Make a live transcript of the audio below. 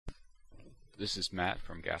This is Matt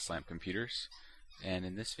from Gaslamp Computers, and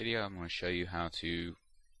in this video I'm going to show you how to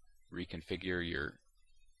reconfigure your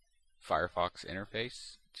Firefox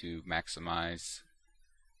interface to maximize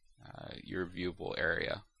your viewable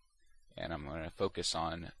area. And I'm going to focus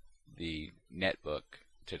on the Netbook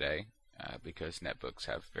today because Netbooks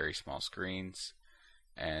have very small screens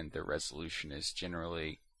and their resolution is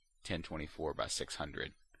generally 1024 by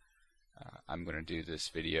 600. I'm going to do this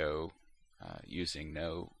video using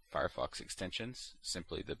no Firefox extensions,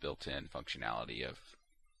 simply the built-in functionality of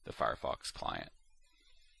the Firefox client.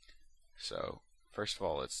 So first of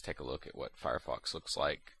all, let's take a look at what Firefox looks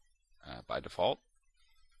like by default.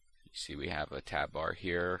 You see we have a tab bar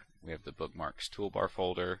here, we have the bookmarks toolbar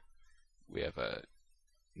folder, we have a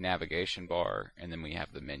navigation bar, and then we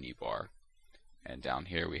have the menu bar. And down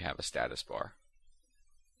here we have a status bar.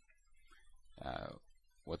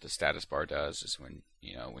 What the status bar does is when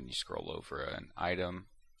you scroll over an item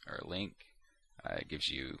or a link,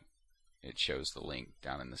 it shows the link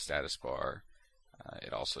down in the status bar.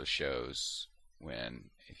 It also shows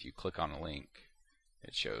if you click on a link,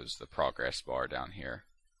 it shows the progress bar down here.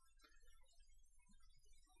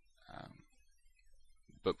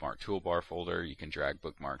 Bookmark toolbar folder, you can drag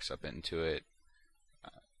bookmarks up into it.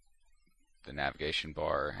 The navigation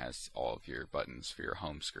bar has all of your buttons for your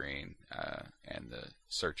home screen and the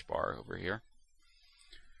search bar over here.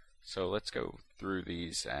 So let's go through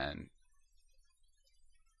these and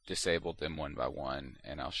disable them one by one,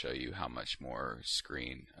 and I'll show you how much more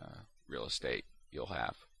screen real estate you'll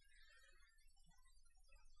have.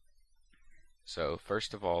 So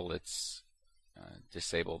first of all, let's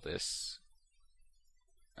disable this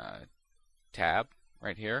tab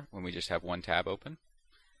right here when we just have one tab open.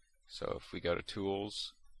 So if we go to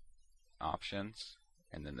Tools, Options,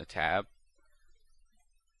 and then the tab,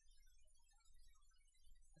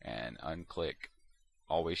 and unclick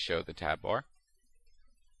Always Show the tab bar,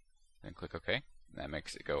 then click OK, and that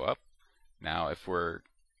makes it go up. Now if we're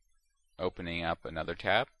opening up another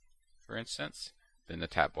tab, for instance, then the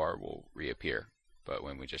tab bar will reappear. But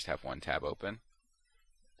when we just have one tab open,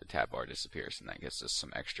 the tab bar disappears, and that gives us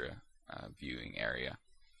some extra viewing area.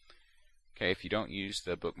 Okay, if you don't use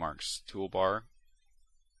the bookmarks toolbar,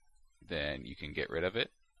 then you can get rid of it.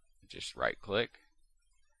 Just right click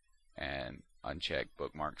and uncheck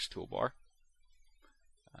bookmarks toolbar.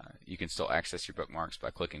 You can still access your bookmarks by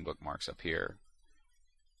clicking bookmarks up here,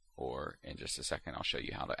 or in just a second I'll show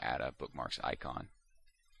you how to add a bookmarks icon.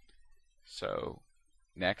 So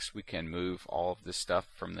next we can move all of this stuff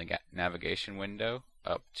from the navigation window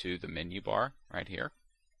up to the menu bar right here.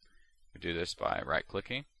 We do this by right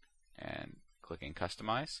clicking and clicking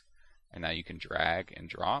Customize, and now you can drag and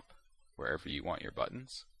drop wherever you want your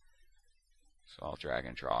buttons. So I'll drag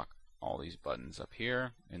and drop all these buttons up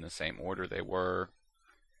here in the same order they were,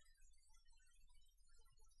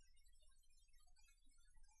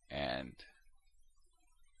 and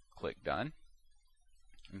click Done.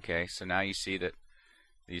 Okay, so now you see that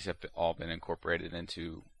these have all been incorporated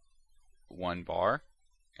into one bar,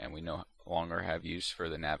 and we no longer have use for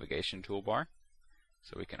the navigation toolbar.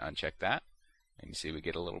 So we can uncheck that, and you see we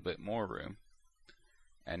get a little bit more room.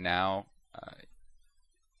 And now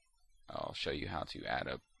I'll show you how to add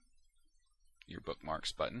your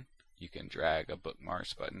bookmarks button. You can drag a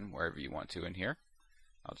bookmarks button wherever you want to in here.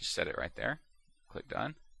 I'll just set it right there. Click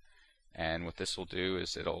Done. And what this will do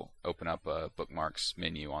is it'll open up a bookmarks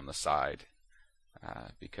menu on the side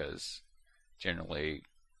because generally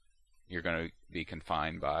you're going to be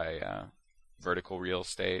confined by vertical real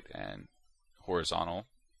estate, and horizontal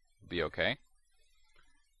will be okay.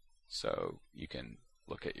 So you can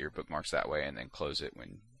look at your bookmarks that way and then close it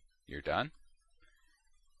when you're done.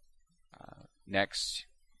 Next,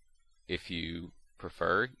 if you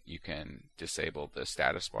prefer, you can disable the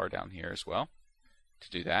status bar down here as well. To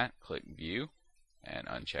do that, click View and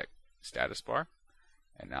uncheck Status Bar,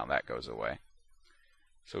 and now that goes away.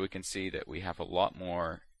 So we can see that we have a lot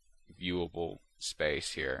more viewable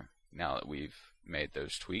space here now that we've made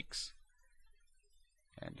those tweaks.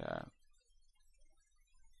 And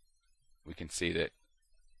we can see that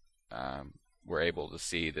we're able to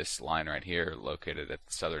see this line right here located at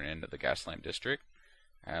the southern end of the Gaslamp district.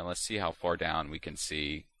 And let's see how far down we can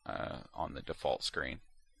see on the default screen.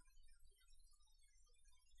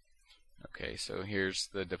 Okay, so here's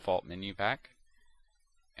the default menu pack,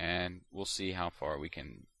 and we'll see how far we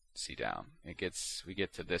can see down. We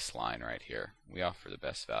get to this line right here. We offer the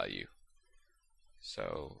best value.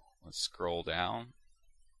 So let's scroll down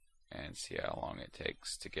and see how long it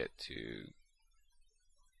takes to get to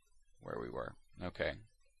where we were. Okay,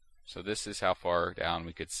 so this is how far down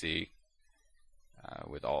we could see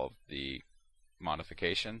with all of the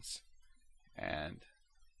modifications. and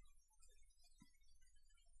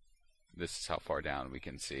this is how far down we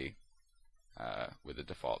can see with the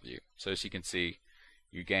default view. So as you can see,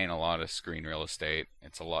 you gain a lot of screen real estate.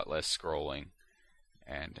 It's a lot less scrolling,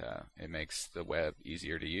 and it makes the web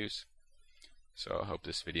easier to use. So I hope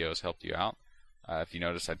this video has helped you out. If you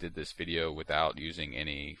notice, I did this video without using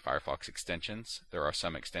any Firefox extensions. There are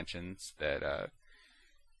some extensions that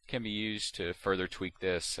can be used to further tweak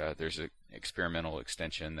this. There's an experimental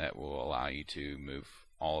extension that will allow you to move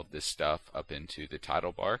all of this stuff up into the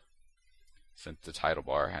title bar, since the title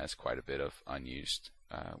bar has quite a bit of unused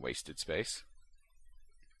wasted space.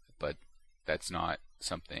 But that's not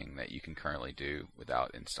something that you can currently do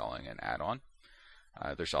without installing an add-on.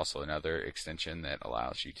 There's also another extension that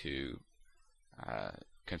allows you to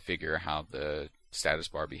configure how the status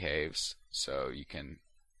bar behaves, so you can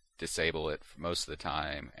disable it for most of the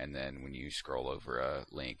time, and then when you scroll over a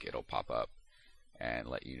link, it'll pop up and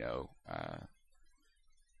let you know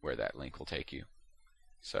where that link will take you.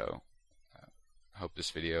 So I hope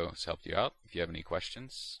this video has helped you out. If you have any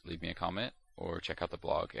questions, leave me a comment or check out the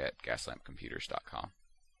blog at gaslampcomputers.com.